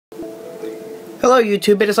Hello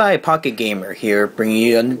YouTube, it is I, Pocket Gamer, here, bringing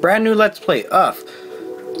you a brand new Let's Play of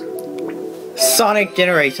Sonic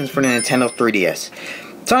Generations for the Nintendo 3DS.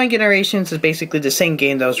 Sonic Generations is basically the same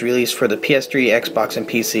game that was released for the PS3, Xbox, and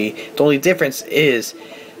PC. The only difference is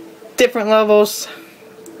different levels,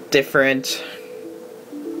 different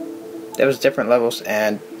levels,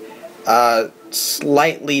 and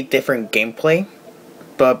slightly different gameplay.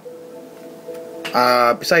 But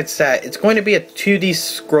besides that, it's going to be a 2D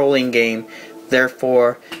scrolling game.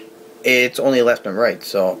 Therefore, it's only left and right.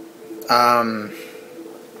 So,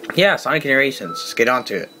 yeah, Sonic Generations. Let's get on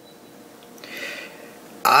to it.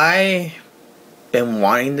 I've been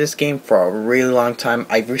wanting this game for a really long time.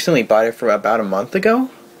 I recently bought it for about a month ago.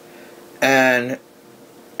 And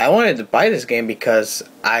I wanted to buy this game because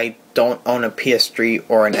I don't own a PS3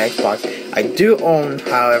 or an Xbox. I do own,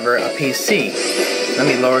 however, a PC. Let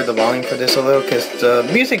me lower the volume for this a little because the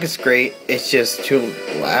music is great. It's just too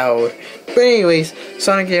loud. But anyways,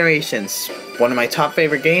 Sonic Generations, one of my top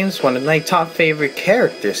favorite games, one of my top favorite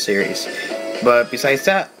character series. But besides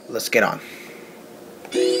that, let's get on.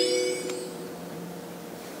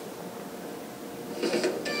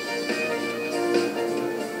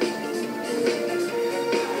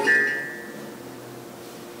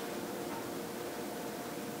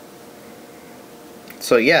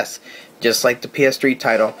 So yes, just like the PS3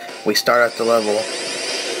 title, we start at the level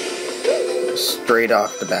straight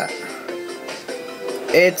off the bat.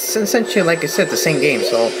 It's essentially, like I said, the same game.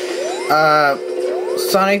 So,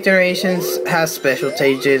 Sonic Generations has special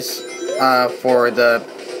stages for the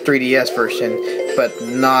 3DS version, but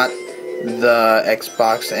not the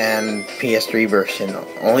Xbox and PS3 version.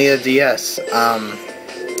 Only the DS.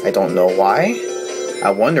 I don't know why.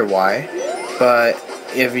 I wonder why. But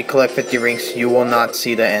if you collect 50 rings, you will not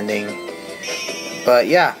see the ending. But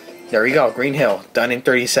yeah, there we go. Green Hill, done in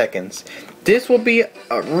 30 seconds. This will be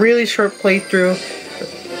a really short playthrough,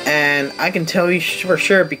 and I can tell you for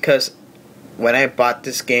sure because when I bought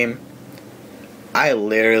this game, I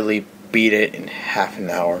literally beat it in half an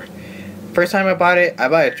hour. First time I bought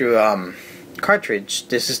it through cartridge.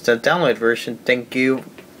 This is the download version. Thank you,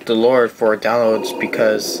 the Lord, for downloads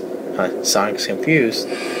because Sonic's confused.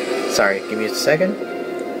 Sorry, give me a second.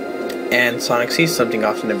 And Sonic sees something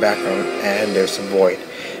off in the background, and there's a void.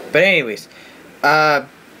 But anyways,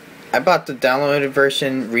 I bought the downloaded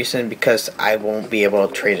version recently because I won't be able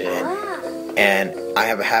to trade it in. And I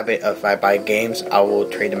have a habit of if I buy games, I will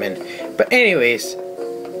trade them in. But anyways,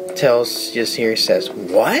 Tails just here says,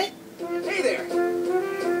 "What? Hey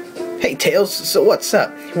there! Hey Tails, so what's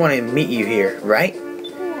up? You want to meet you here, right?"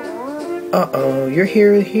 "Uh-oh, you're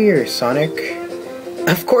here, Sonic."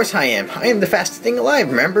 "Of course I am. I am the fastest thing alive,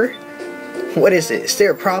 remember?" "What is it? Is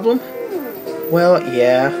there a problem?" "Well,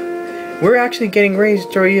 yeah. We're actually getting ready to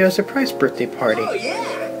throw you a surprise birthday party." Oh,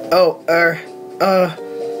 yeah!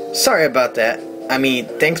 Oh, sorry about that. I mean,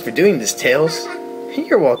 thanks for doing this, Tails.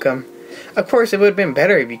 You're welcome. Of course, it would have been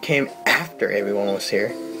better if you came after everyone was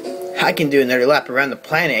here. I can do another lap around the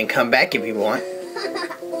planet and come back if you want.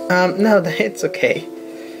 No, it's okay.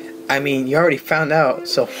 I mean, you already found out,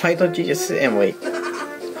 so why don't you just sit and wait?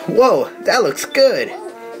 Whoa, that looks good.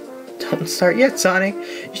 Don't start yet, Sonic.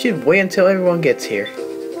 You should wait until everyone gets here.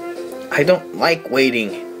 I don't like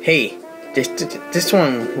waiting. Hey, this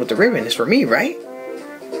one with the ribbon is for me, right?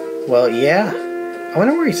 Well, yeah. I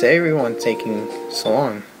wonder where is everyone taking so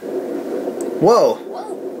long. Whoa!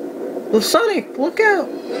 Well, Sonic, look out!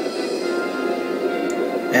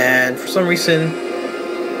 And for some reason,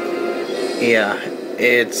 yeah,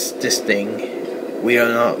 it's this thing. We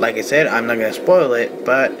don't know, like I said, I'm not gonna spoil it,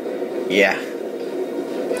 but yeah.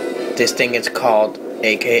 This thing is called,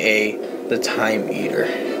 aka, the Time Eater.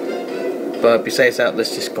 But besides that,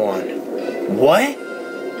 let's just go on. What?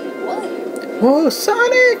 Whoa,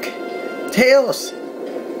 Sonic! Tails!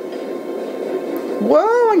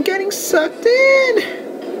 Whoa, I'm getting sucked in!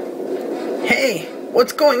 Hey,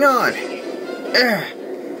 what's going on?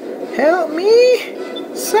 Help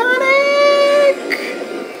me! Sonic!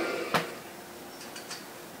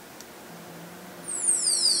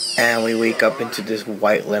 And we wake up into this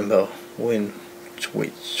white limbo, which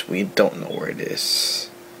we don't know where it is.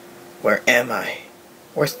 Where am I?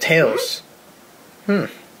 Where's Tails?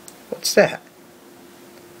 What's that?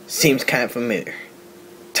 Seems kind of familiar.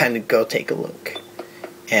 Time to go take a look.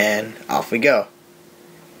 And off we go.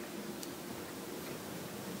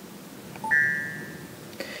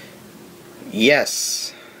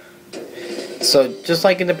 Yes. So, just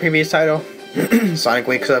like in the previous title, Sonic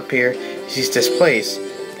wakes up here, he sees this place,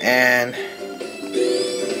 and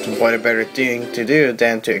what a better thing to do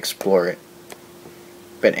than to explore it.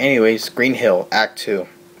 But anyways, Green Hill, Act 2.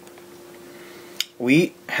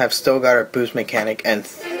 we have still got our boost mechanic, and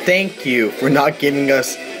thank you for not giving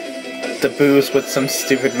us the boost with some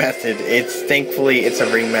stupid method. Thankfully it's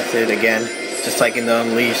a ring method again, just like in the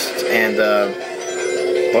Unleashed and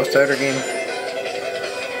what's the other game?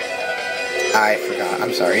 I forgot.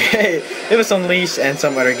 I'm sorry. It was Unleashed and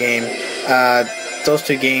some other game. Those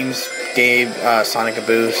two games gave Sonic a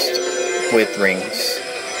boost with rings,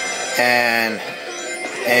 and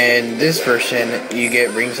in this version you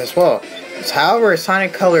get rings as well. However,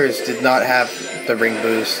 Sonic Colors did not have the ring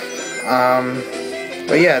boost.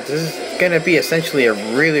 But yeah, this is gonna be essentially a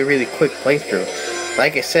really quick playthrough.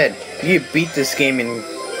 Like I said, you beat this game in,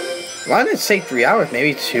 well, I didn't say 3 hours,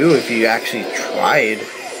 maybe 2 if you actually tried.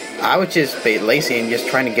 I was just lazy and just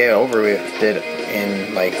trying to get over with it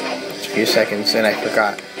in like a few seconds, and I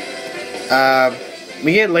forgot.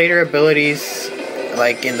 We get later abilities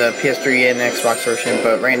like in the PS3 and Xbox version,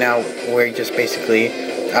 but right now we're just basically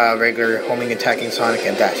regular homing, attacking Sonic,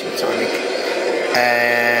 and dashing Sonic.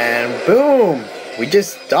 And boom! We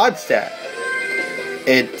just dodged that.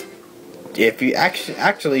 If you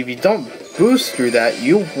if you don't boost through that,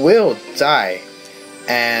 you will die.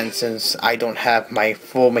 And since I don't have my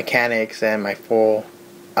full mechanics and my full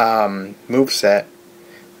moveset,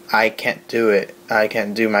 I can't do it. I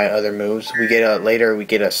can't do my other moves. We get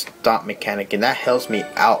a stomp mechanic, and that helps me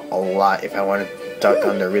out a lot if I want to duck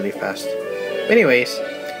under really fast. Anyways,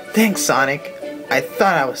 thanks, Sonic. I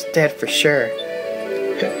thought I was dead for sure.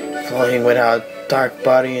 Floating without a dark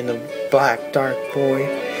body in the black dark void.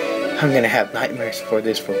 I'm gonna have nightmares for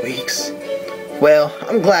this for weeks. Well,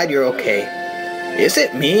 I'm glad you're okay. Is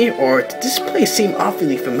it me, or did this place seem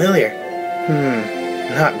awfully familiar?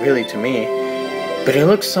 Not really to me. But it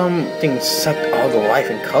looks something sucked all the life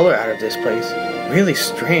and color out of this place. Really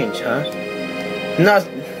strange, huh?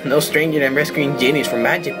 No stranger than rescuing genies from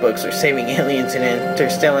magic books or saving aliens in an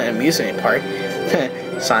interstellar amusement park.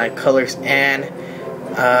 Sonic Colors and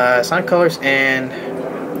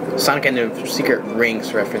Sonic and the Secret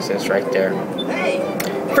Rings references right there. Hey!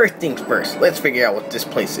 First things first, let's figure out what this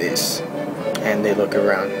place is. And they look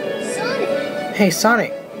around. Sonic! Hey,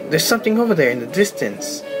 Sonic, there's something over there in the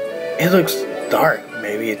distance. It looks dark.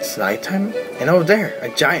 Maybe it's nighttime. And over there, a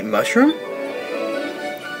giant mushroom?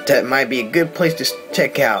 That might be a good place to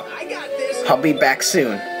check out. I got this! I'll be back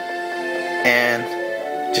soon. And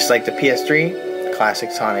just like the PS3,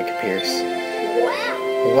 classic Sonic appears.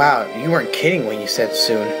 Wow! Wow, you weren't kidding when you said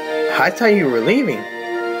soon. I thought you were leaving.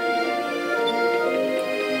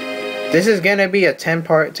 This is gonna be a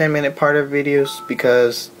 10-minute part of videos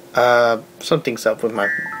because something's up with my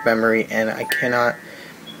memory and I cannot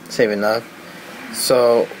save enough.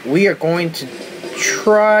 So we are going to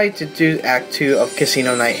try to do Act 2 of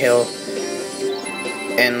Casino Night Hill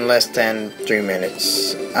in less than 3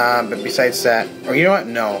 minutes. But besides that, or you know what?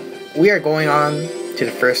 No. We are going on to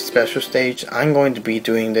the first special stage. I'm going to be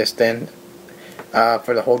doing this then.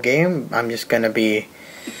 For the whole game, I'm just going to be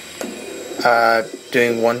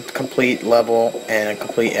doing one complete level and a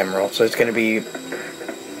complete emerald. So it's going to be,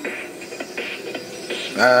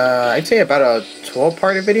 I'd say about a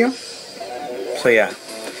 12-part video. So yeah.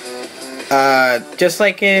 Just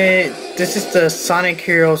like this is the Sonic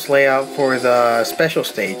Heroes layout for the special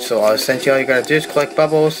stage. So essentially all you gotta do is collect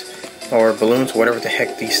bubbles or balloons, whatever the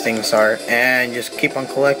heck these things are, and just keep on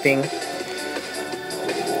collecting.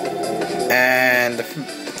 And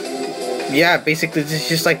yeah, basically this is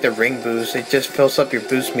just like the ring boost. It just fills up your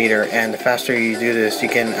boost meter, and the faster you do this, you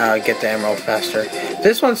can get the emerald faster.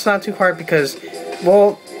 This one's not too hard because,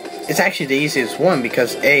 well, it's actually the easiest one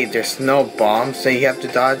because A, there's no bombs that you have to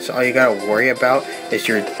dodge. All you gotta worry about is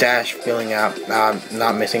your dash filling out,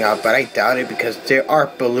 not missing out. But I doubt it because there are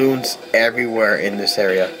balloons everywhere in this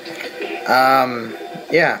area.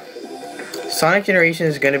 Yeah. Sonic Generation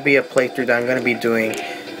is gonna be a playthrough that I'm gonna be doing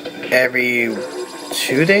every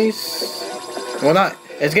 2 days. Well, not.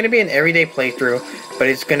 It's gonna be an everyday playthrough, but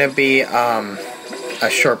it's gonna be a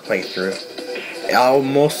short playthrough. I'll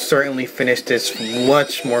most certainly finish this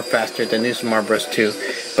much more faster than New Super Mario Bros. 2.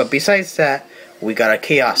 But besides that, we got a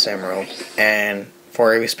Chaos Emerald. And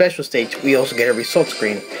for every special stage, we also get a result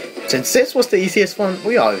screen. Since this was the easiest one,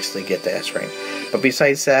 we obviously get the S rank. But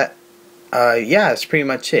besides that, yeah, that's pretty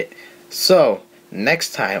much it. So,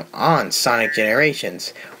 next time on Sonic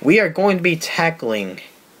Generations, we are going to be tackling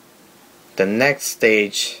the next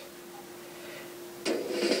stage.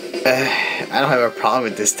 I don't have a problem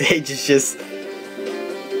with this stage, it's just,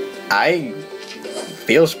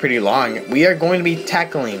 feels pretty long. We are going to be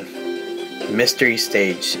tackling Mystery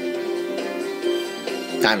Stage.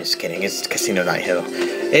 I'm just kidding, it's Casino Night Hill.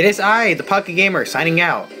 It is I, the Pocket Gamer, signing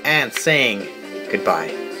out and saying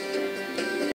goodbye.